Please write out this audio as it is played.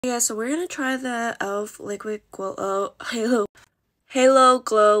Yeah, so we're gonna try the e.l.f. Liquid Glow Halo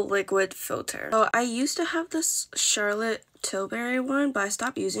Glow Liquid Filter. So I used to have this Charlotte Tilbury one, but I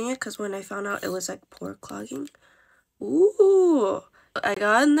stopped using it because when I found out it was like pore clogging. Ooh! I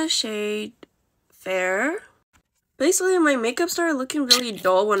got in the shade Fair. Basically, my makeup started looking really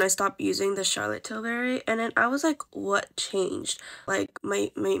dull when I stopped using the Charlotte Tilbury, and then I was like, what changed? Like,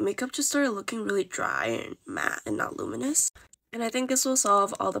 my makeup just started looking really dry and matte and not luminous. And I think this will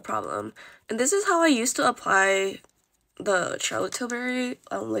solve all the problem. And this is how I used to apply the Charlotte Tilbury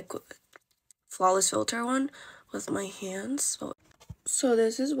liquid flawless filter one with my hands. So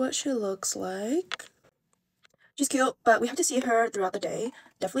this is what she looks like. She's cute, but we have to see her throughout the day.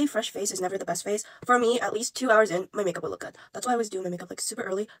 Definitely fresh face is never the best face. For me, at least 2 hours in, my makeup will look good. That's why I always do my makeup like super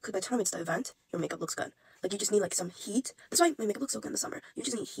early, because by the time it's the event, your makeup looks good. Like you just need like some heat. That's why my makeup looks so good in the summer. You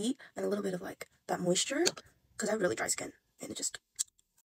just need heat and a little bit of like that moisture, because I have really dry skin and it just